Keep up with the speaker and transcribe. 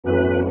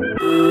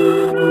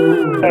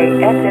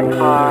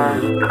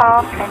ASMR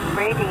Coffin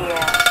Radio.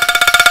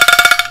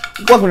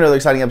 Welcome to another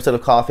exciting episode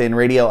of Coffin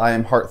Radio. I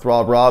am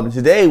Heartthrob Rob, and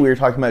today we are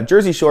talking about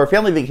Jersey Shore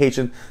Family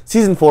Vacation,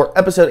 Season 4,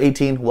 Episode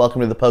 18, Welcome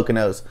to the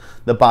Poconos.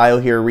 The bio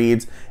here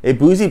reads, a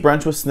boozy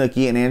brunch with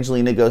Snooki and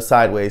Angelina goes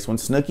sideways when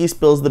Snooki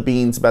spills the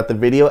beans about the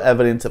video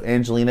evidence of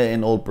Angelina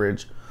in Old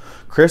Bridge.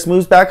 Chris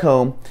moves back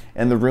home,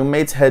 and the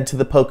roommates head to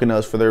the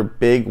Poconos for their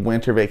big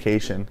winter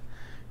vacation.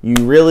 You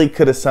really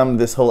could have summed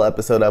this whole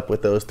episode up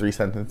with those three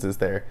sentences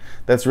there.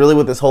 That's really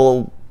what this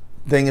whole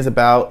thing is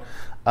about.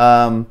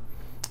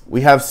 We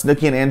have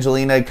Snooki and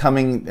Angelina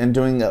coming and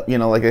doing,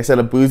 like I said,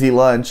 a boozy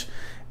lunch.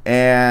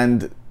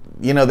 And,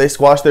 they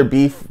squash their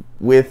beef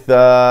with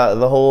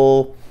the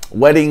whole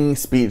wedding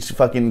speech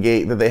fucking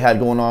gate that they had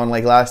going on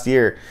like last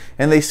year.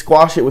 And they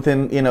squash it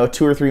within,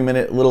 2 or 3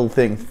 minute little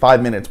thing,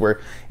 5 minutes, where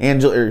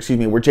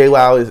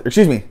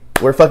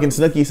where fucking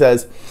Snooki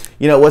says,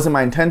 it wasn't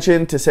my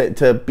intention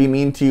to be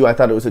mean to you. I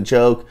thought it was a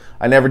joke.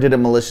 I never did it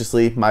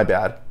maliciously. My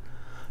bad.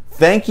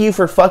 Thank you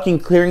for fucking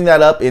clearing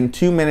that up in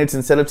 2 minutes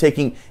instead of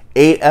taking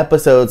 8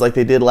 episodes like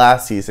they did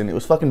last season. It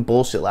was fucking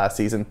bullshit last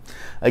season.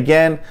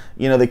 Again,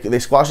 they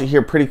squash it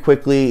here pretty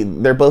quickly.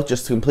 They're both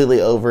just completely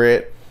over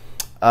it.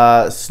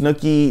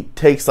 Snooki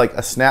takes like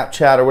a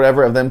Snapchat or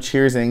whatever of them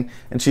cheersing,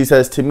 and she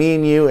says, to me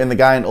and you and the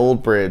guy in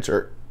Old Bridge.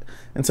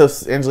 And so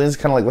Angelina's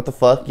kind of like, what the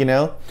fuck,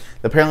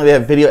 Apparently they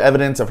have video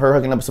evidence of her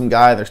hooking up with some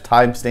guy. There's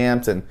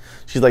timestamps, and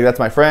she's like, that's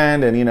my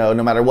friend, and,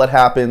 no matter what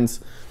happens,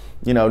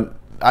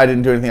 I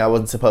didn't do anything I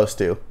wasn't supposed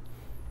to.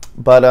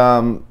 But,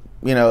 and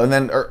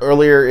then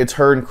earlier it's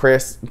her and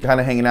Chris kind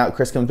of hanging out.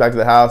 Chris comes back to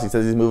the house. He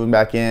says he's moving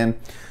back in.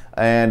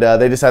 And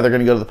they decide they're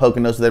going to go to the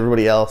Poconos with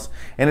everybody else.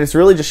 And it's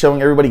really just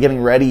showing everybody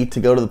getting ready to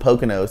go to the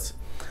Poconos.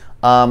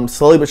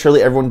 Slowly but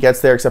surely everyone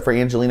gets there except for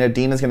Angelina.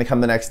 Dina's going to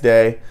come the next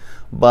day.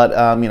 But,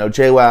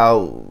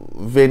 JWoww,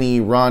 Vinny,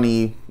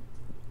 Ronnie,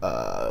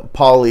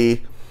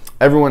 Polly,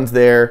 everyone's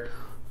there.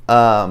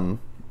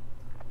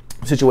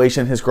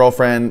 Situation, his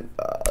girlfriend,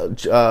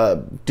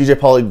 DJ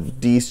Pauly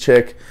D's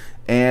chick,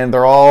 and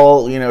they're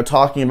all,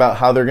 talking about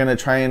how they're going to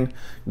try and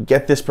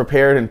get this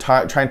prepared and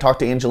try and talk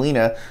to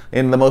Angelina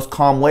in the most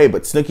calm way.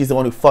 But Snooki's the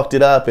one who fucked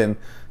it up and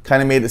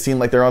kind of made it seem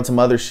like they're on some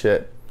other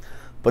shit.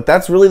 But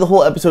that's really the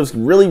whole episode. It's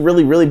really,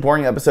 really, really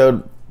boring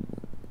episode.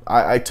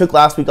 I took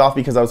last week off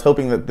because I was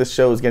hoping that this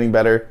show was getting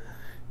better.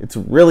 It's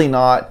really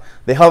not.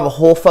 They have a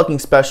whole fucking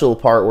special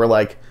part where,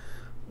 like,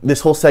 this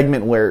whole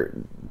segment where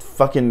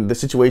fucking the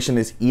situation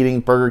is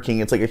eating Burger King.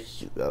 It's like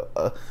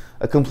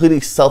a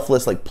completely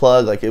selfless, like,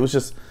 plug. Like, it was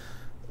just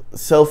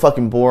so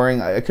fucking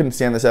boring. I couldn't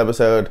stand this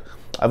episode.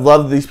 I've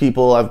loved these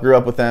people. I've grew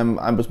up with them.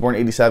 I was born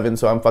in 87,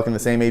 so I'm fucking the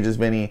same age as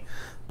Vinny.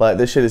 But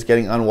this shit is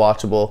getting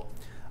unwatchable.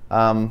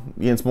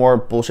 It's more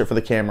bullshit for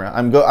the camera.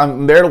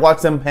 I'm there to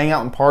watch them hang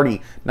out and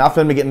party, not for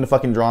them to get into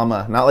fucking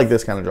drama. Not like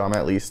this kind of drama,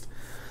 at least.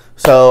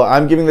 So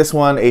I'm giving this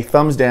one a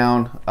thumbs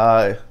down.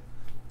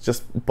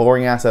 Just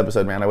boring ass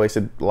episode, man. I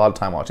wasted a lot of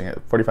time watching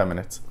it. 45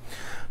 minutes.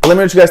 But let me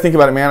know what you guys think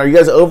about it, man. Are you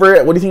guys over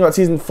it? What do you think about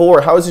season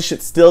 4? How is this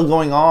shit still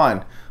going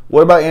on?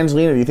 What about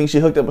Angelina? Do you think she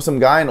hooked up with some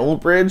guy in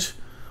Old Bridge?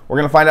 We're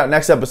going to find out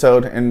next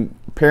episode. And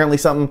apparently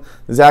Zach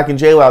and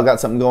JWoww got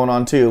something going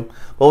on too.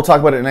 But we'll talk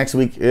about it next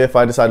week if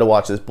I decide to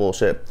watch this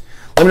bullshit.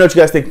 Let me know what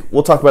you guys think.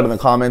 We'll talk about it in the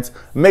comments.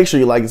 Make sure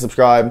you like and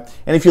subscribe.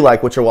 And if you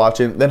like what you're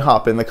watching, then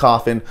hop in the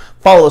coffin.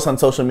 Follow us on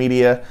social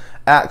media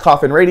at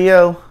Coffin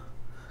Radio.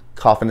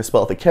 Coffin is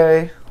spelled with a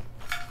K.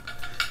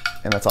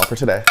 And that's all for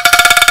today.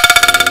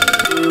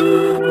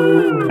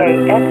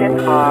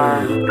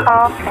 ASMR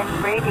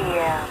Coffin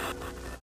Radio.